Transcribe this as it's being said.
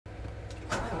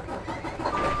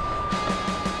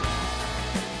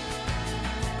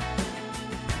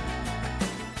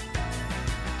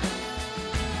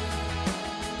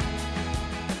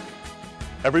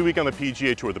Every week on the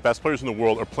PGA Tour, the best players in the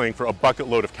world are playing for a bucket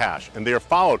load of cash, and they are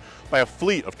followed by a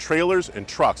fleet of trailers and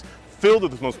trucks filled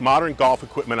with the most modern golf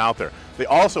equipment out there. They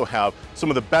also have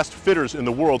some of the best fitters in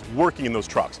the world working in those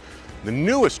trucks. The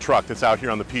newest truck that's out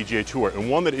here on the PGA Tour, and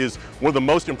one that is one of the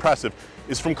most impressive,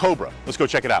 is from Cobra. Let's go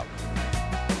check it out.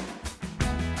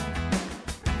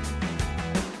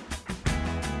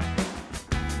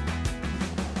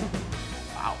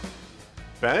 Wow.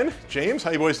 Ben, James,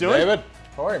 how you boys doing? David,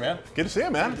 how are you, man? Good to see you,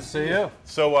 man. Good to see you.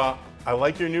 So I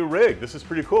like your new rig. This is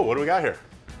pretty cool. What do we got here?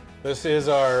 This is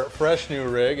our fresh new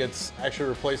rig. It's actually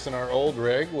replacing our old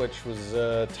rig, which was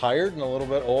tired and a little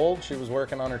bit old. She was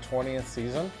working on her 20th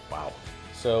season. Wow.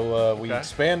 So we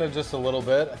expanded just a little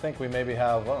bit. I think we maybe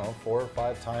have, I don't know, 4 or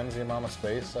 5 times the amount of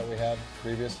space that we had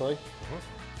previously.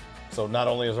 So not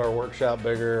only is our workshop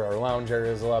bigger, our lounge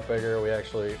area is a lot bigger, we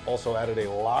actually also added a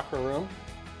locker room.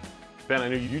 Ben, I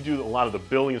know you do a lot of the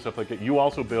building and stuff like that. You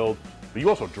also build, but you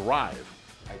also drive.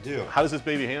 I do. How does this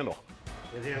baby handle?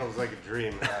 It handles like a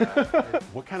dream.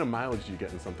 What kind of mileage do you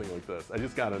get in something like this? I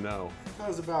just gotta know. That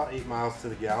was about 8 miles to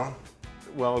the gallon.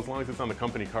 Well, as long as it's on the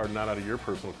company card, not out of your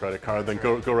personal credit card, then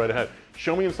go right ahead.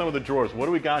 Show me in some of the drawers. What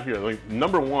do we got here? Like,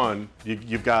 number one,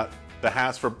 you've got the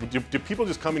hats for. Do people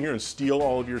just come in here and steal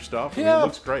all of your stuff? Yeah, I mean, it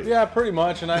looks great. Yeah, pretty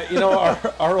much. And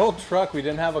our old truck, we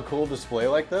didn't have a cool display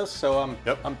like this. So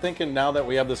I'm thinking now that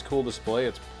we have this cool display,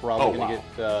 it's probably going to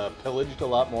get pillaged a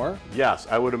lot more. Yes,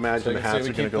 I would imagine So the hats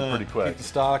are going to go pretty quick. Keep the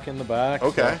stock in the back.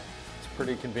 Okay. So it's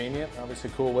pretty convenient. Obviously,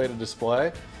 a cool way to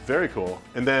display. Very cool.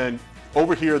 And then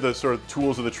over here, the sort of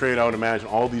tools of the trade, I would imagine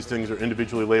all these things are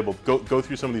individually labeled. Go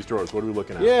through some of these drawers. What are we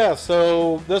looking at? Yeah,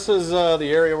 so this is the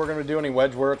area we're going to do any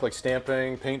wedge work, like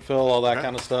stamping, paint fill, all that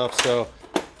kind of stuff. So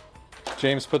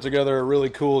James put together a really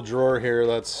cool drawer here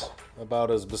that's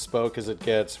about as bespoke as it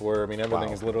gets, where, I mean, everything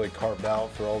is literally carved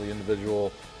out for all the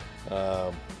individual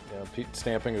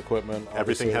stamping equipment. Obviously.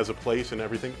 Everything has a place and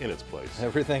everything in its place.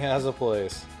 Everything has a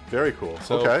place. Very cool.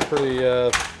 So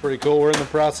pretty cool. We're in the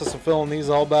process of filling these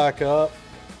all back up.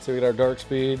 So we got our dark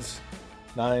speeds,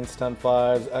 9s,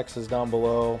 10.5s, X's down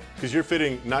below. Because you're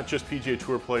fitting not just PGA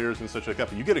Tour players and such like that,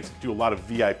 but you get to do a lot of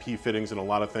VIP fittings and a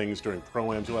lot of things during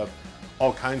Pro-Ams. You'll have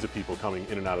all kinds of people coming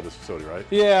in and out of this facility, right?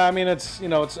 Yeah, I mean, it's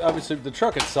obviously the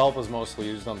truck itself is mostly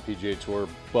used on the PGA Tour,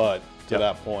 but to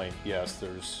that point, yes,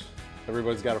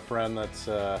 everybody's got a friend that's,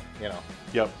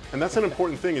 Yep, and that's an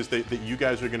important thing is that you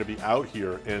guys are going to be out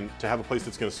here and to have a place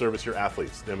that's going to service your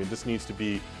athletes. I mean, this needs to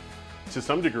be, to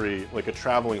some degree, like a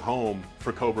traveling home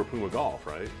for Cobra-Puma Golf,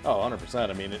 right? Oh, 100%.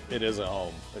 I mean, it is a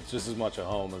home. It's just as much a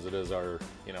home as it is our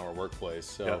workplace.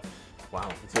 So. Yep. Wow.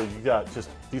 So you got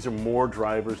these are more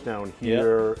drivers down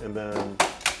here, and then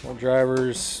more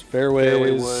drivers,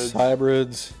 fairways,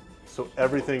 hybrids. So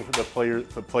everything for the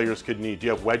players could need. Do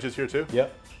you have wedges here too?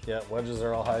 Yep. Yeah, wedges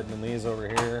are all hiding in these over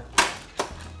here.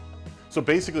 So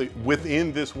basically,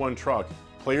 within this one truck,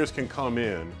 players can come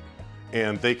in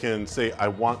and they can say, I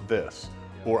want this,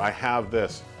 or I have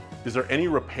this. Is there any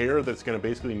repair that's going to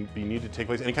basically need to take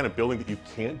place? Any kind of building that you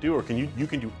can't do, or you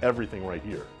can do everything right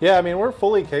here? Yeah, I mean, we're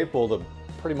fully capable to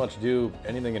pretty much do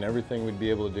anything and everything we'd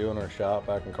be able to do in our shop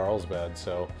back in Carlsbad.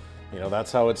 So,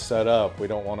 that's how it's set up. We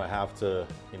don't want to have to,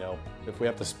 if we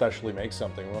have to specially make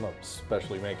something, we want to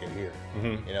specially make it here.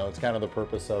 It's kind of the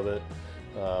purpose of it.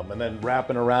 And then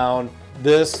wrapping around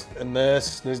this and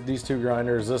these 2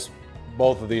 grinders,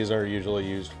 both of these are usually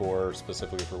used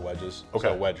specifically for wedges. Okay.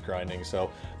 So wedge grinding. So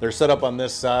they're set up on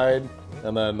this side,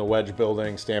 and then the wedge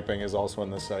building, stamping is also on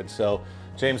this side. So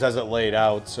James has it laid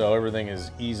out, so everything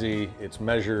is easy. It's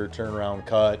measure, turn around,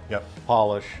 cut,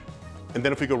 polish. And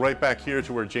then if we go right back here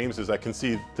to where James is, I can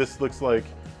see this looks like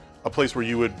a place where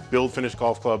you would build finished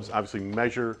golf clubs, obviously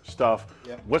measure stuff.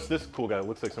 Yep. What's this cool guy? It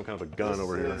looks like some kind of a gun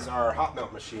over here. This is our hot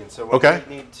melt machine. So when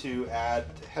we need to add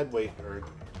head weight or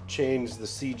change the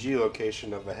CG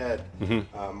location of a head,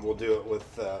 we'll do it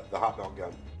with the hot melt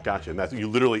gun. Gotcha, and that's, you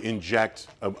literally inject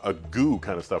a goo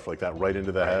kind of stuff like that right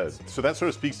into the head. So that sort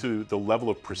of speaks to the level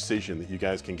of precision that you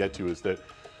guys can get to, is that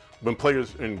when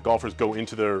players and golfers go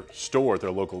into their store at their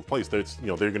local place, they're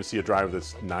going to see a driver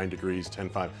that's 9 degrees,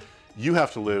 10.5. You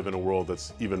have to live in a world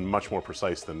that's even much more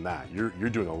precise than that. You're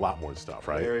doing a lot more stuff,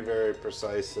 right? Very, very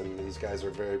precise, and these guys are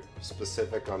very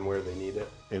specific on where they need it.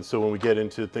 And so when we get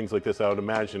into things like this, I would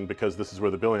imagine, because this is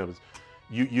where the building is,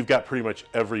 you've got pretty much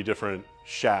every different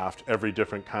shaft, every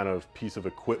different kind of piece of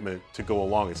equipment to go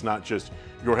along. It's not just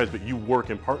your heads, but you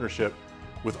work in partnership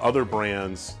with other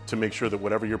brands to make sure that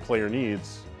whatever your player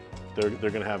needs, they're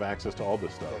going to have access to all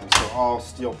this stuff. Yeah, so all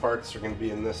steel parts are going to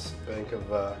be in this bank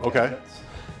of cabinets.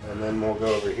 And then we'll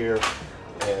go over here,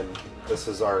 and this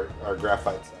is our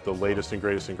graphite set. The latest and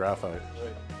greatest in graphite.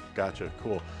 Right. Gotcha,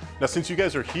 cool. Now, since you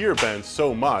guys are here, Ben,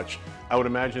 so much, I would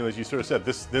imagine, as you sort of said,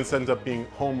 this ends up being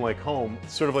home like home,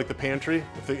 sort of like the pantry,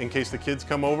 in case the kids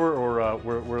come over, or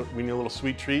we need a little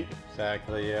sweet treat.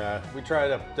 Exactly, yeah. We try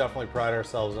to definitely pride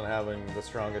ourselves on having the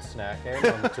strongest snack game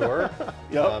on the tour.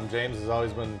 Yep. James has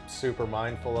always been super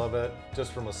mindful of it,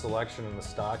 just from a selection and the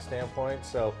stock standpoint.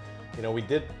 So, you know, we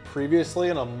did previously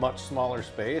in a much smaller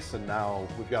space, and now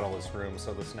we've got all this room,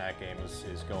 so the snack game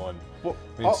is going. Well,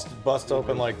 I mean, bust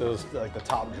open like those, like the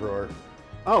top drawer.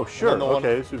 Oh, sure.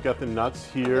 Okay, so we've got the nuts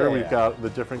here. We've got the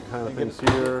different kind of things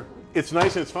here. It's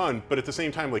nice and it's fun, but at the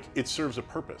same time, like, it serves a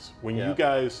purpose. When you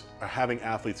guys are having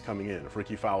athletes coming in, if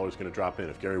Ricky Fowler is going to drop in,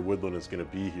 if Gary Woodland is going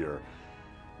to be here,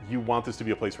 you want this to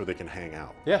be a place where they can hang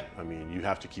out. Yeah. I mean, you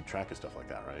have to keep track of stuff like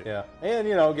that, right? Yeah. And,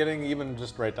 you know, getting even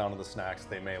just right down to the snacks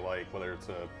they may like, whether it's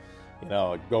a, you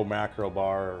know, a Go Macro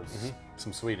bar or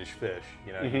some Swedish fish,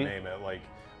 you know, you name it, like,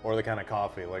 or the kind of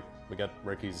coffee, like we got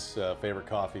Ricky's favorite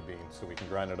coffee beans, so we can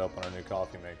grind it up on our new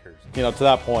coffee makers. You know, to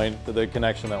that point, the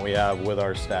connection that we have with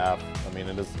our staff, I mean,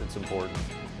 it's important.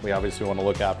 We obviously want to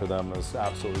look after them as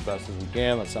absolutely best as we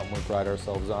can. That's something we pride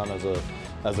ourselves on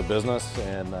as a business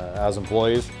and as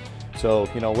employees. So,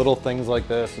 you know, little things like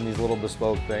this and these little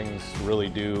bespoke things really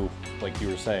do, like you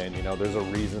were saying, you know, there's a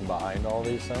reason behind all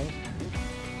these things.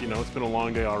 You know, it's been a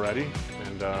long day already,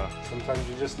 and sometimes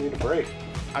you just need a break.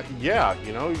 Yeah,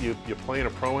 you know, you play in a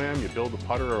Pro-Am, you build a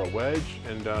putter or a wedge,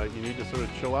 and you need to sort of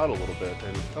chill out a little bit.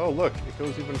 And oh, look, it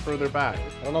goes even further back.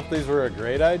 I don't know if these were a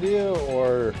great idea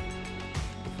or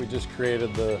if we just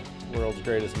created the world's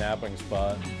greatest napping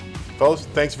spot. Fellas,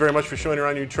 thanks very much for showing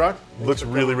around your truck. Looks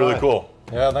really, really cool.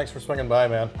 Yeah, thanks for swinging by,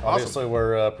 man. Awesome. Obviously,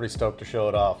 we're pretty stoked to show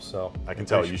it off. So I can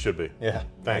tell you should be. Yeah,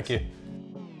 thank you.